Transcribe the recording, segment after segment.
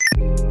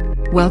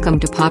Welcome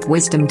to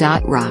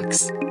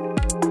popwisdom.rocks,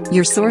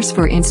 your source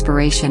for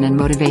inspiration and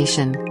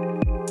motivation.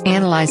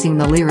 Analyzing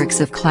the lyrics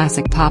of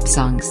classic pop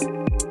songs.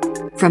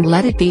 From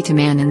Let It Be to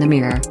Man in the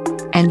Mirror,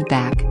 and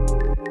back.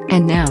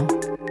 And now,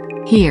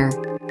 here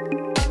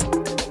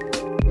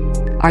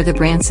are the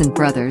Branson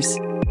brothers.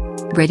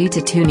 Ready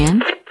to tune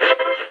in?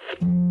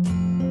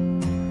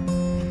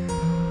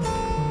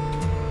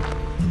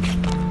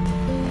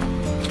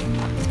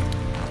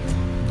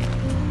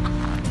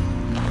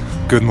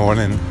 Good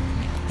morning,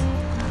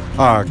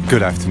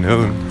 good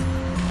afternoon,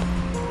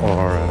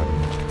 or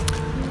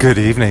good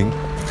evening.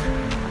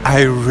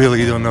 I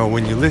really don't know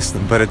when you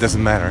listen, but it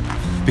doesn't matter,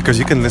 because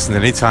you can listen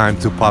anytime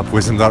to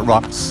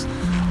popwisdom.rocks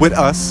with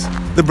us,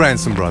 the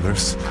Branson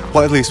brothers,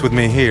 well, at least with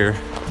me here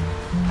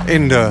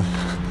in the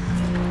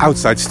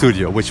outside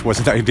studio, which was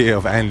an idea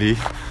of Andy,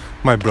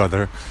 my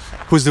brother,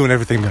 who's doing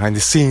everything behind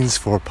the scenes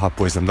for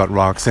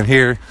popwisdom.rocks. And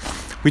here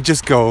we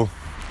just go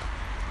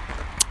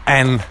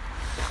and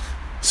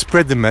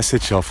spread the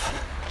message of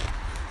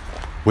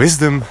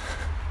wisdom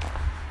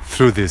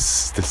through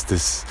this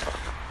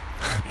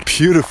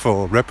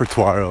beautiful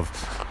repertoire of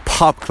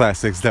pop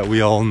classics that we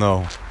all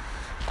know.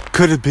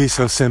 Could it be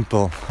so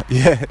simple?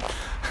 Yeah,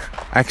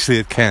 actually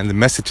it can. The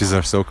messages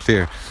are so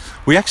clear.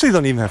 We actually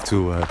don't even have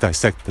to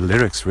dissect the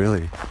lyrics,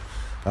 really.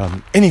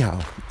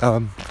 Anyhow,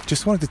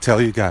 just wanted to tell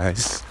you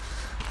guys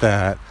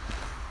that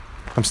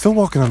I'm still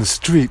walking on the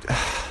street.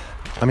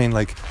 I mean,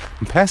 like,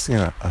 I'm passing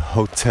a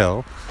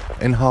hotel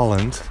in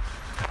Holland,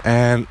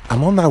 and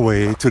I'm on my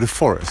way to the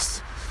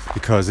forest,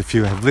 because if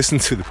you have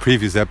listened to the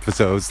previous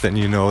episodes, then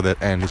you know that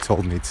Andy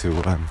told me to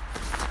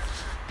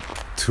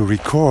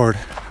record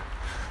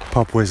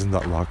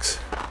popwisdom.rocks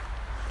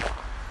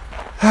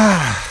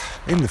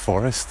in the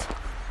forest,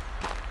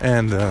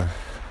 and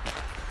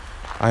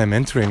I am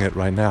entering it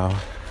right now.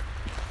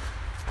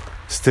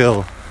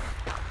 Still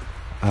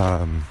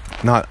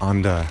not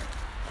on the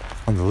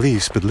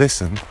leash, but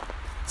listen,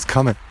 it's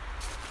coming.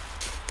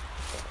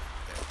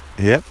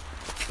 Yep.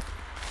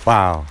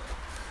 Wow.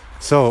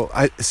 So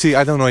I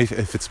don't know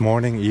if it's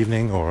morning,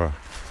 evening, or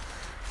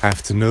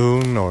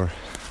afternoon, or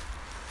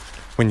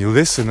when you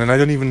listen, and I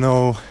don't even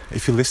know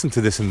if you listen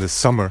to this in the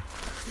summer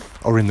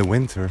or in the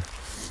winter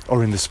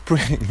or in the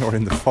spring or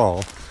in the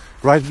fall.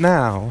 Right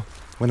now,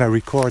 when I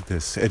record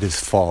this, it is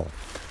fall,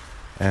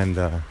 and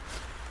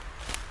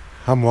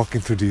I'm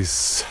walking through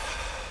these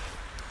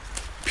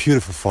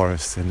beautiful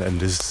forests, and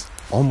there's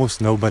almost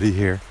nobody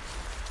here,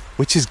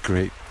 which is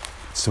great.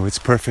 So it's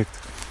perfect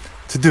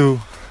to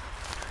do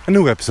a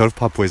new episode of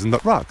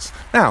popwisdom.rocks.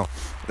 Now,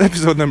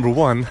 episode number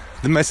 1,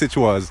 the message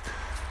was,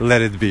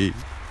 let it be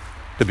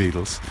the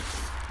Beatles.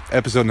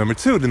 Episode number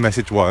 2, the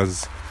message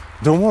was,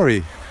 don't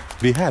worry,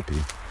 be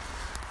happy,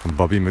 from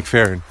Bobby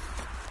McFerrin.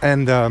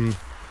 And,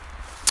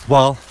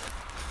 well,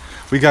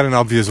 we got an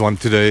obvious one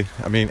today.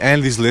 I mean,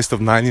 Andy's list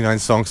of 99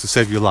 songs to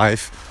save your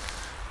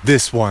life.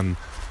 This one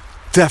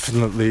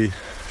definitely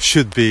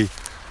should be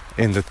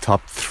in the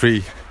top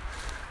 3,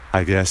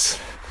 I guess.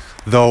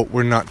 Though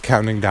we're not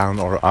counting down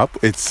or up.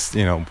 It's,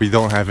 we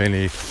don't have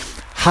any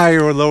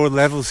higher or lower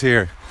levels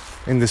here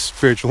in the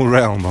spiritual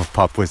realm of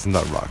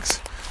popwisdom.rocks.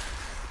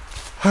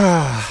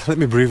 Let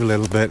me breathe a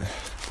little bit.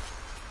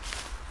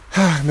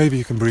 Maybe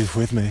you can breathe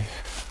with me,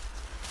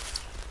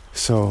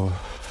 so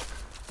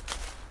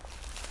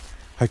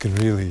I can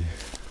really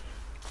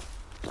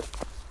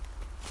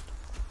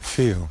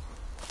feel.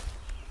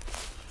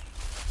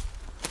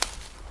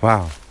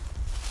 Wow.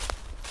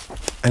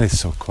 And it's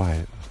so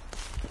quiet.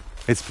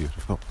 It's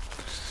beautiful.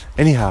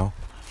 Anyhow,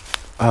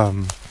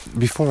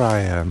 before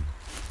I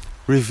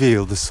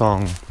reveal the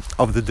song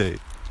of the day,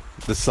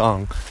 the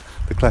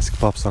classic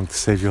pop song to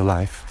save your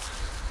life,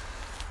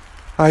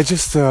 I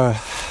just,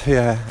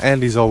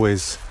 Andy's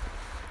always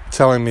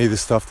telling me the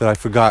stuff that I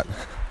forgot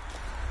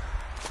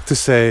to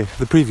say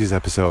the previous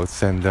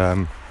episodes, and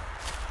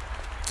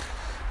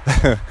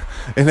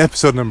in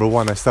episode number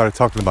 1 I started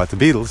talking about the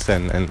Beatles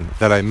and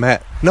that I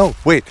met,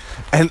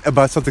 and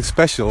about something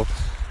special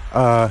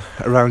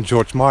around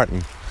George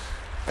Martin,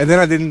 and then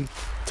I didn't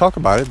talk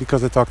about it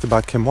because I talked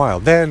about Kim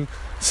Wilde. Then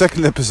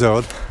second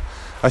episode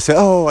I said,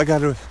 I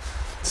gotta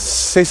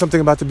say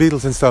something about the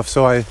Beatles and stuff,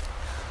 so I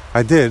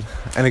did,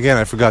 and again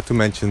I forgot to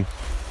mention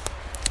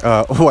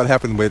what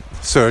happened with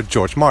Sir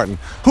George Martin,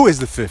 who is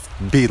the 5th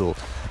Beatle.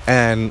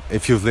 And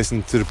if you've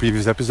listened to the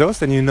previous episodes,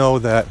 then you know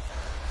that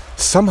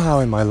somehow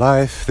in my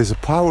life there's a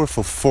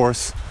powerful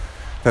force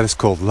that is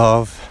called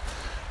love,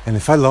 and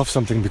if I love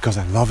something because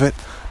I love it,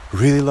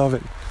 really love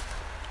it,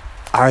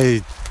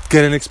 I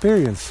get an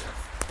experience.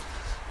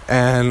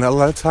 And a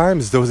lot of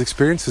times those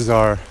experiences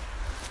are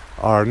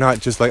not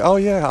just like, I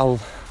hear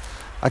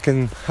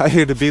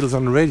the Beatles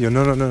on the radio.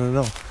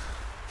 No.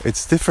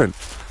 It's different.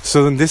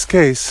 So in this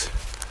case,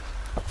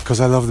 because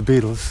I love the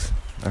Beatles,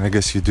 and I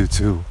guess you do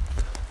too.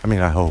 I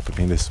mean, I hope. I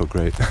mean, they're so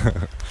great.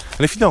 And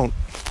if you don't,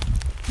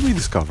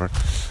 rediscover.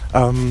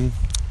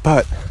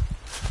 But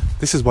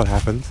this is what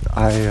happened.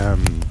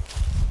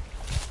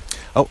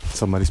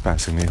 Somebody's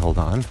passing me. Hold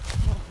on.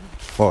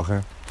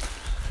 Okay.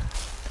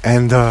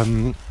 And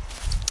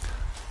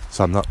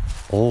so I'm not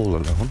all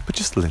alone, but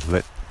just a little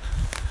bit.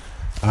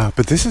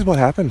 But this is what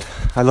happened.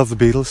 I love the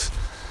Beatles,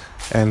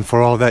 and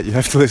for all that you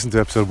have to listen to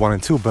episode 1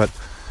 and 2, but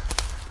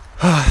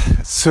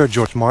Sir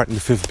George Martin,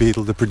 the fifth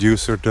Beatle, the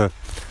producer, the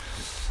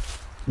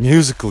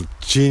musical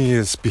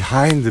genius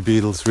behind the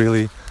Beatles,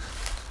 really,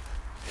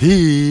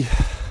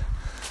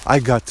 I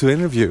got to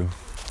interview,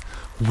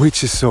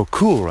 which is so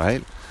cool,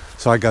 right?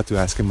 So I got to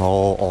ask him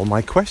all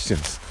my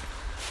questions.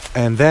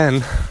 And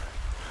then,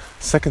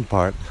 second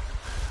part,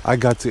 I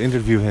got to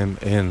interview him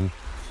in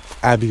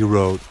Abbey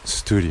Road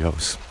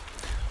Studios,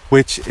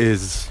 which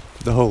is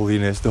the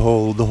holiness, the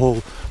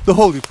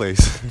holy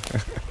place.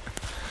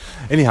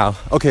 Anyhow,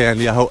 okay,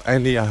 Andy, I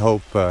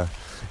hope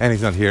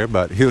Andy's not here,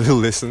 but he'll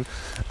listen.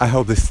 I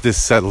hope this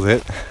settled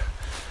it.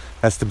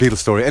 That's the Beatles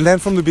story. And then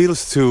from the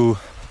Beatles to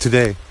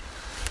today,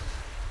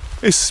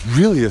 it's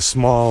really a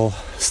small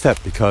step,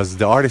 because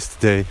the artist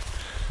today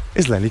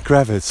is Lenny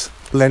Kravitz.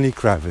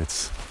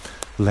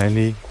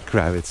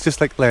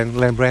 Just like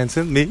Len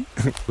Branson, me,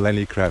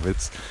 Lenny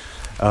Kravitz.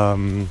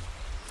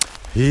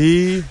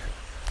 He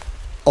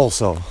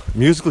also,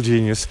 musical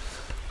genius,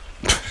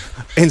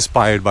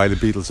 inspired by the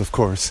Beatles, of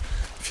course,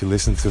 if you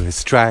listen to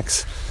his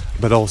tracks,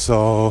 but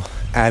also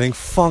adding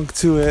funk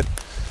to it,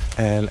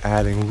 and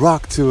adding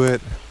rock to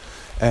it,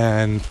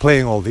 and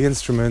playing all the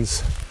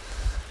instruments,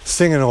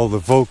 singing all the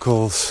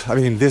vocals. I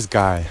mean, this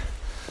guy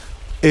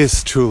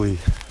is truly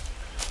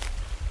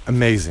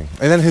amazing.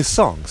 And then his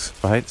songs,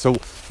 right? So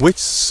which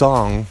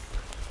song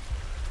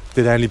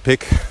did Andy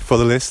pick for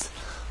the list?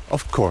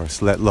 Of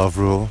course, Let Love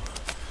Rule.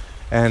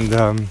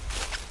 And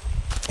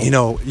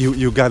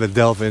you gotta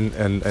delve in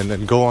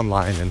and go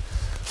online and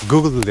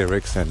Google the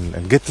lyrics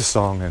and get the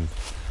song and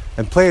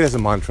play it as a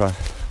mantra,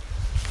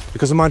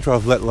 because the mantra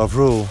of Let Love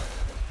Rule,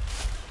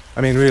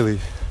 I mean, really,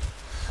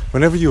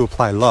 whenever you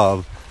apply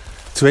love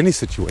to any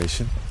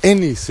situation,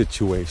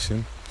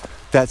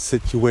 that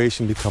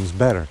situation becomes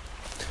better.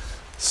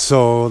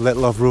 So Let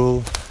Love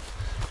Rule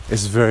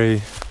is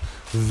very,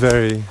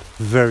 very,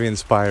 very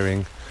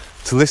inspiring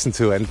to listen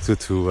to and to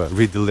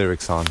read the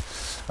lyrics on.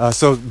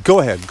 So go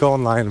ahead, go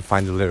online and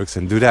find the lyrics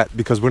and do that,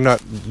 because we're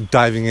not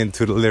diving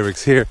into the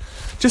lyrics here,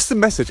 just the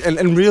message.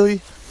 And really,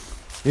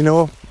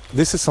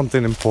 this is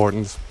something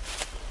important.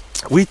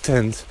 We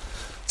tend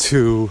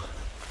to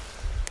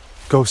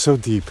go so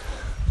deep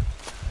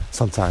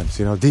sometimes,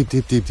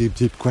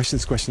 deep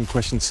questions,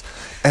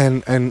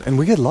 and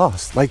we get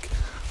lost. Like,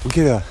 we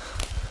get a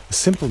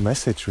simple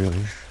message,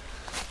 really,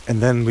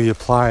 and then we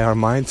apply our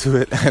mind to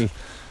it and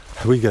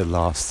we get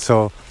lost.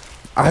 So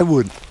I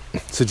would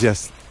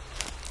suggest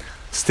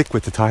stick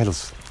with the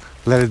titles.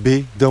 Let It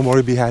Be, Don't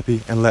Worry, Be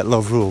Happy, and Let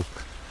Love Rule.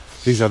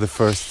 These are the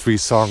first 3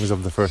 songs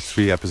of the first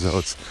 3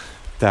 episodes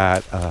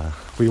that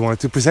we wanted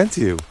to present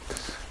to you.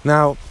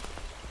 Now,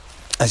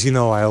 as you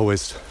know, I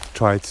always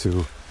try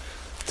to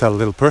tell a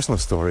little personal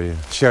story,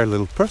 share a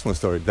little personal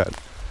story that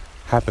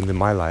happened in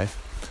my life.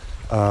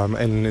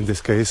 And in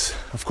this case,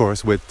 of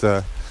course, with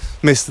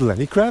Mr.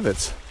 Lenny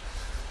Kravitz.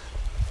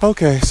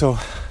 Okay, so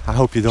I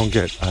hope you don't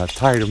get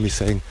tired of me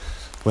saying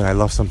when I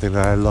love something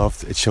that I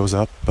loved, it shows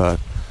up. But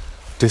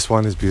this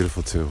one is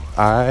beautiful too.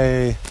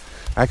 I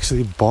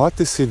actually bought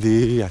the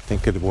CD, I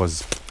think it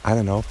was,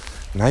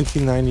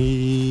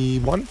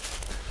 1991.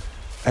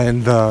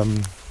 And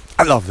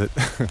I loved it.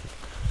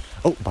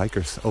 Oh,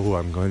 bikers. Oh,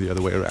 I'm going the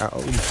other way around.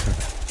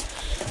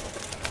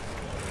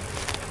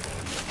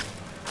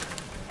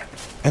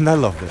 And I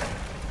loved it.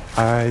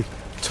 I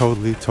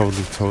totally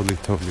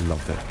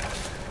loved it.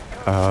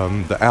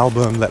 The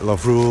album, Let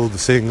Love Rule, the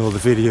single, the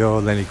video,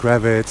 Lenny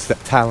Kravitz,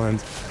 that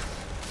talent,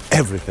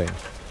 everything.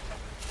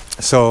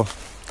 So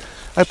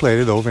I played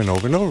it over and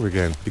over and over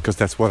again, because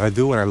that's what I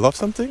do when I love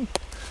something.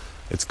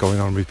 It's going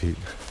on repeat.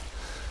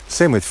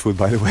 Same with food,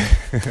 by the way.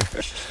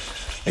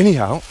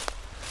 Anyhow,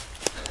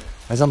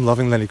 as I'm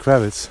loving Lenny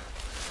Kravitz,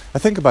 I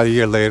think about a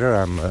year later,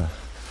 I'm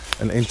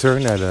an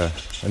intern at a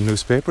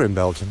newspaper in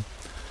Belgium.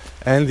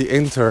 And the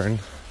intern,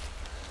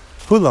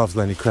 who loves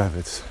Lenny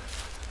Kravitz,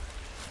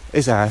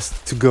 is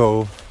asked to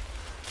go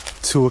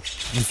to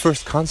the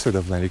first concert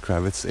of Lenny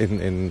Kravitz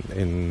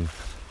in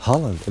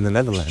Holland, in the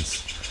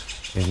Netherlands,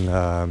 in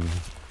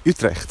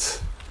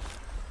Utrecht.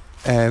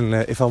 And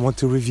if I want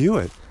to review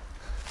it.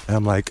 And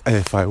I'm like,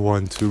 if I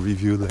want to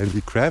review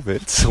Lenny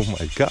Kravitz, oh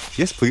my God,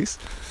 yes please.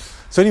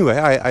 So anyway,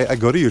 I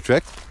go to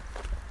Utrecht,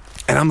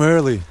 and I'm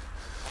early,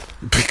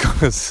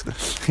 because,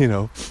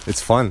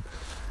 it's fun.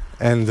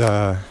 And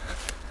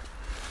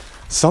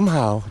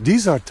somehow,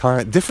 these are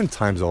different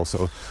times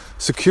also.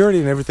 Security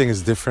and everything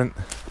is different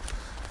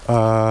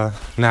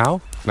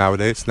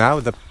nowadays. Now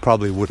that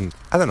probably wouldn't,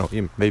 I don't know,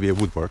 maybe it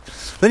would work.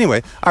 But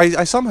anyway,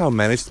 I somehow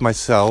managed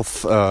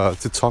myself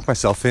to talk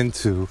myself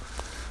into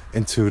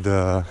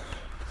the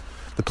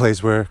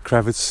place where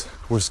Kravitz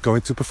was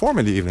going to perform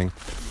in the evening.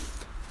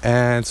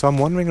 And so I'm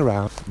wandering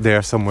around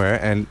there somewhere,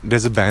 and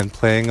there's a band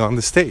playing on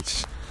the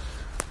stage.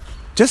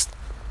 Just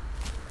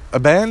a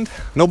band,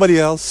 nobody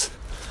else,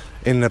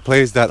 in a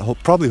place that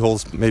probably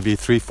holds maybe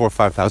 3,000, 4,000,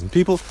 5,000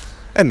 people,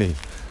 and me.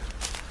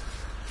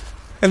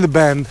 And the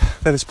band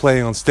that is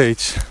playing on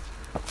stage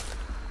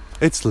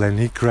It's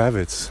Lenny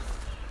Kravitz.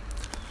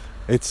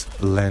 It's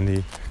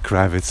Lenny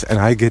Kravitz, and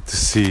I get to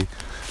see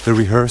the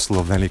rehearsal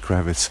of Lenny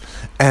Kravitz,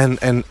 and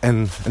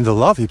the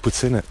love he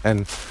puts in it,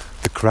 and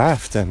the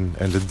craft, and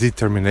the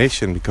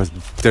determination, because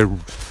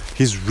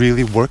he's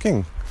really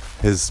working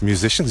his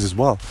musicians as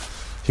well.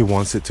 He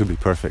wants it to be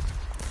perfect,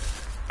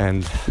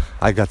 and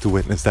I got to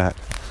witness that.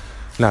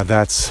 Now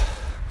that's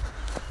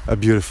a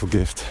beautiful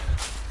gift.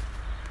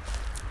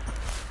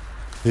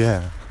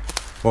 Yeah.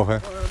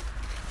 Well,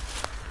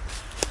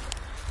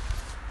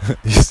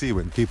 you see,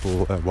 when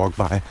people walk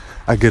by,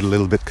 I get a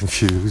little bit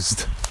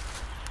confused,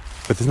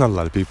 but there's not a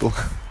lot of people.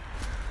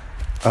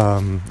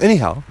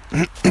 Anyhow,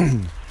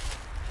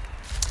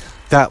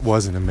 that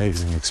was an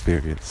amazing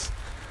experience.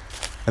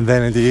 And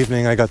then in the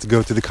evening I got to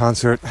go to the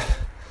concert,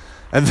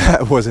 and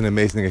that was an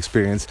amazing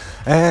experience.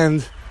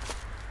 And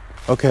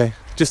okay,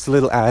 just a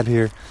little ad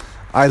here.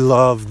 I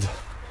loved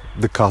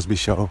The Cosby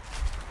Show.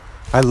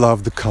 I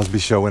loved The Cosby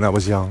Show when I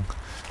was young,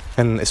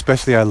 and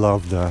especially I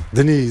loved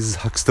Denise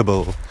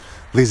Huxtable,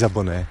 Lisa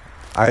Bonet.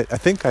 I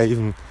think I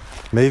even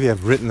maybe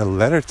have written a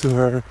letter to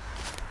her,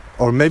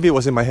 or maybe it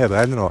was in my head,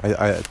 I don't know.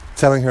 I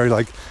telling her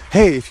like,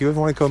 hey, if you ever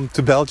want to come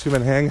to Belgium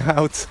and hang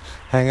out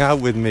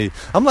with me.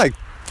 I'm like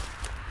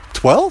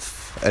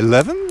 12,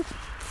 11,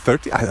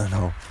 13, I don't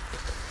know.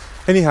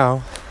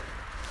 Anyhow,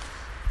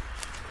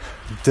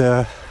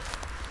 the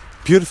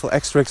beautiful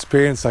extra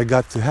experience I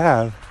got to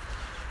have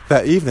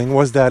that evening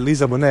was that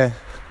Lisa Bonet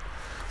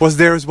was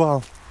there as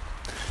well,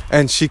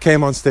 and she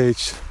came on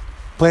stage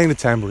playing the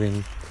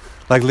tambourine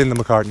like Linda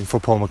McCartney for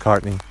Paul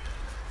McCartney.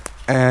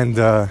 And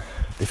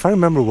if I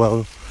remember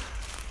well,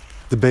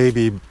 the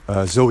baby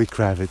Zoe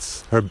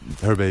Kravitz,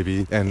 her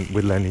baby, and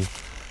with Lenny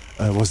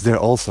was there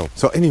also.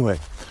 So anyway,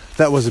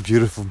 that was a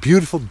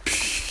beautiful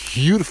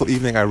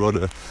evening. I wrote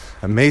an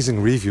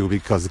amazing review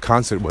because the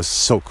concert was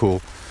so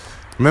cool.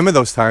 Remember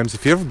those times?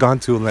 If you ever gone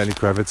to a Lenny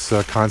Kravitz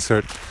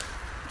concert,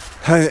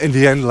 in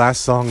the end,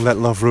 last song, Let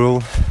Love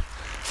Rule,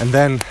 and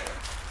then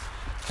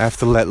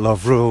after Let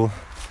Love Rule,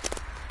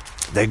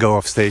 they go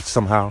off stage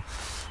somehow,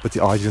 but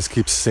the audience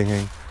keeps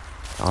singing.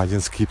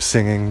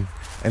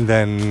 And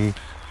then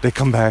they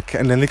come back,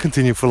 and then they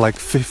continue for like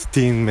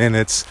 15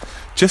 minutes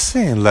just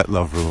saying Let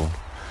Love Rule.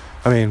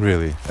 I mean,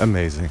 really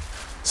amazing.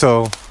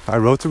 So I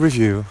wrote a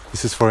review.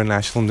 This is for a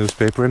national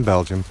newspaper in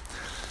Belgium.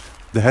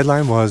 The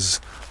headline was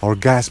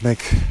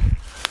orgasmic,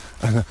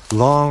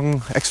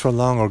 extra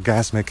long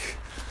orgasmic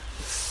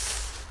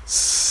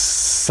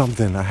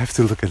something. I have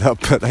to look it up,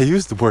 but I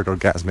used the word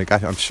orgasmic.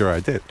 I'm sure I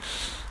did.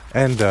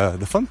 And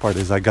the fun part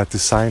is I got to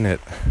sign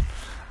it,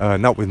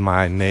 not with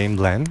my name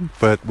Len,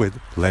 but with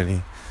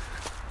Lenny.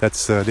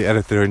 That's the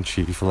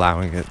editor-in-chief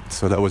allowing it,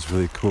 so that was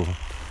really cool.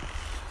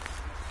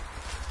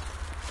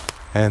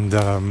 And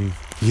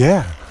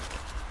yeah,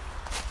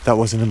 that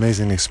was an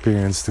amazing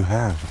experience to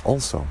have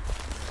also.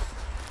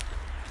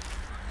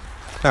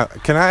 Now,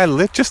 can I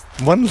add just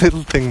one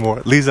little thing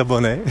more? Lisa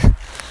Bonet,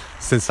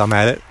 since I'm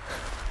at it.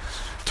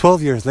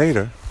 12 years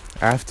later,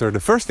 after the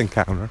first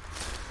encounter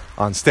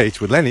on stage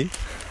with Lenny,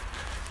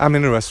 I'm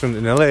in a restaurant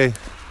in LA,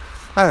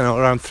 I don't know,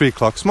 around 3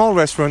 o'clock. Small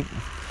restaurant,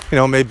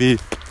 maybe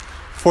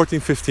 14,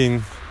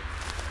 15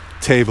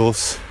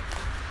 tables.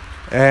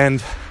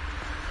 And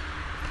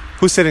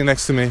who's sitting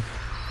next to me?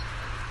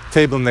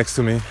 Table next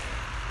to me.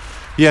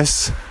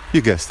 Yes,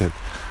 you guessed it.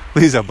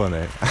 Lisa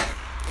Bonet.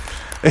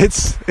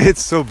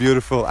 It's so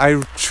beautiful.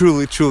 I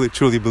truly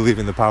believe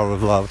in the power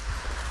of love.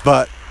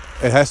 But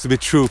it has to be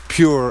true,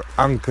 pure,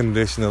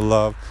 unconditional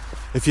love.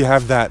 If you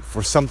have that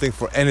for something,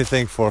 for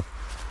anything, for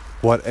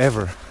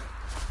whatever,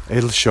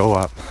 it'll show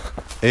up.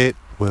 It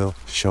will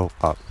show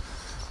up.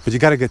 But you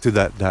got to get to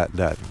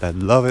that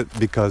love it,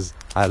 because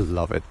I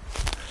love it.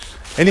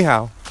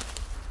 Anyhow,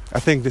 I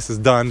think this is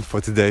done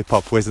for today.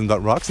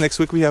 popwisdom.rocks. Next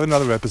week we have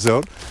another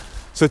episode.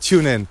 So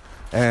tune in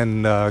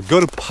and go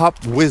to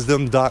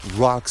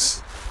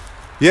popwisdom.rocks.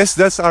 Yes,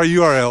 that's our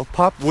URL,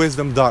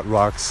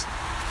 popwisdom.rocks.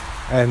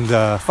 And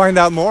find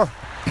out more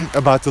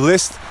about the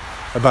list,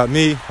 about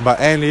me, about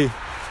Andy,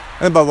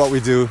 and about what we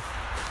do,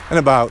 and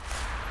about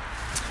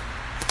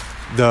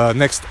the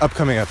next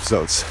upcoming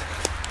episodes.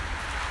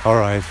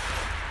 Alright.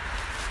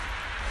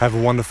 Have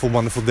a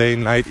wonderful day,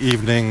 night,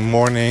 evening,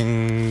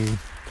 morning,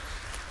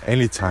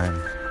 anytime.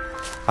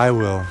 I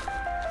will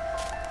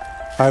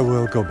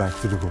go back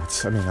to the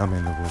woods. I mean, I'm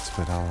in the woods,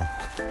 but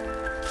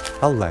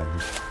I'll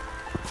land,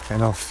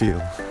 and I'll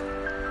feel,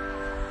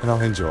 and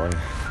I'll enjoy.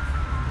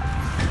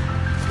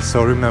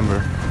 So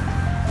remember,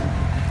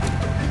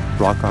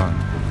 rock on.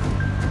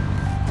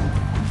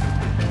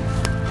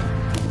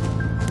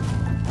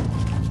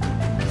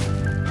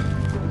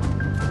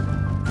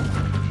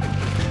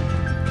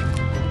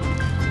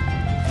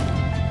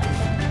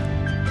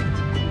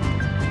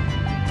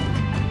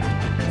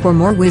 For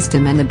more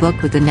wisdom and the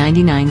book with the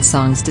 99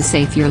 songs to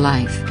save your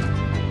life,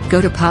 go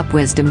to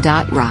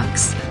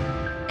popwisdom.rocks.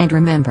 And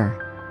remember,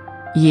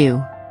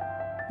 you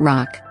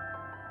rock.